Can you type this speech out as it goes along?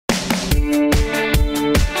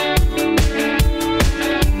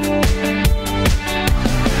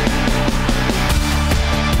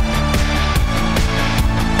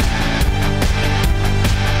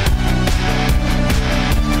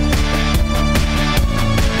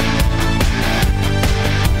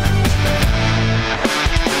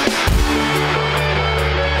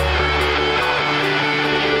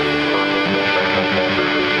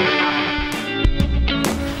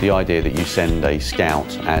idea that you send a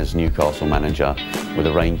scout as Newcastle manager with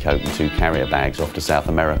a raincoat and 2 carrier bags off to South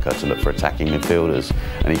America to look for attacking midfielders,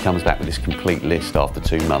 and he comes back with this complete list after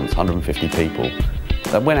 2 months, 150 people.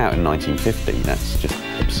 That went out in 1950, that's just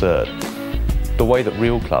absurd. The way that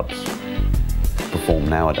real clubs perform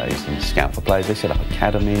nowadays and scout for players, they set up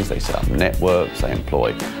academies, they set up networks, they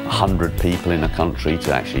employ 100 people in a country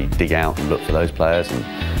to actually dig out and look for those players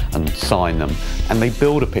and sign them, and they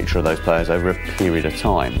build a picture of those players over a period of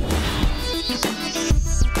time.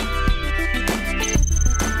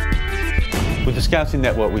 With the scouting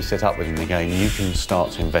network we set up within the game, you can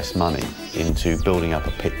start to invest money into building up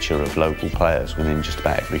a picture of local players within just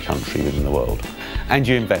about every country within the world. And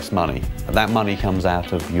you invest money. That money comes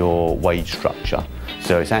out of your wage structure.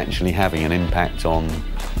 So it's actually having an impact on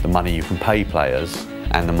the money you can pay players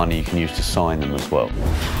and the money you can use to sign them as well.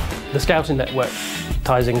 The scouting network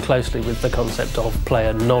ties in closely with the concept of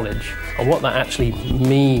player knowledge. And what that actually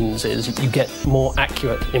means is you get more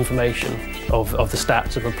accurate information of the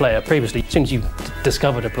stats of a player. Previously, as soon as you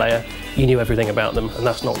discovered a player, you knew everything about them, and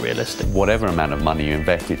that's not realistic. Whatever amount of money you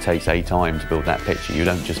invest, it takes a time to build that picture. You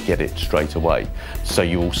don't just get it straight away. So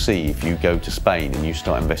you'll see if you go to Spain and you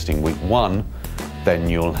start investing week 1, then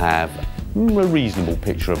you'll have a reasonable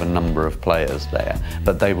picture of a number of players there,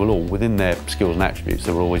 but they will all, within their skills and attributes,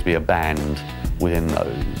 there will always be a band within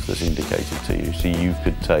those that's indicated to you. So you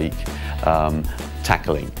could take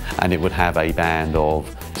tackling, and it would have a band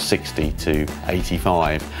of 60 to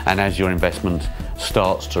 85, and as your investment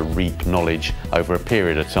starts to reap knowledge over a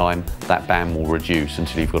period of time, that band will reduce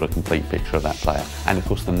until you've got a complete picture of that player. And of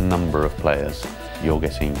course the number of players you're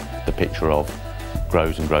getting the picture of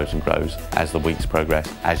grows and grows and grows as the weeks progress,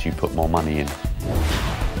 as you put more money in.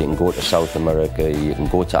 You can go to South America, you can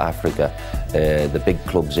go to Africa, the big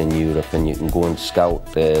clubs in Europe, and you can go and scout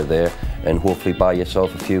there and hopefully buy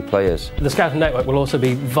yourself a few players. The scouting network will also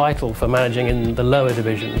be vital for managing in the lower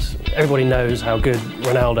divisions. Everybody knows how good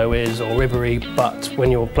Ronaldo is or Ribéry, but when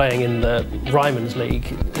you're playing in the Ryman's League,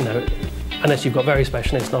 you know, unless you've got very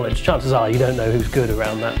specialist knowledge, chances are you don't know who's good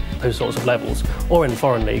around those sorts of levels, or in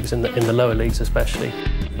foreign leagues, in the lower leagues especially.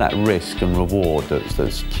 That risk and reward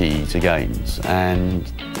that's key to games, and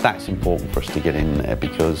that's important for us to get in there,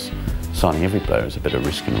 because signing every player is a bit of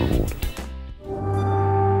risk and reward.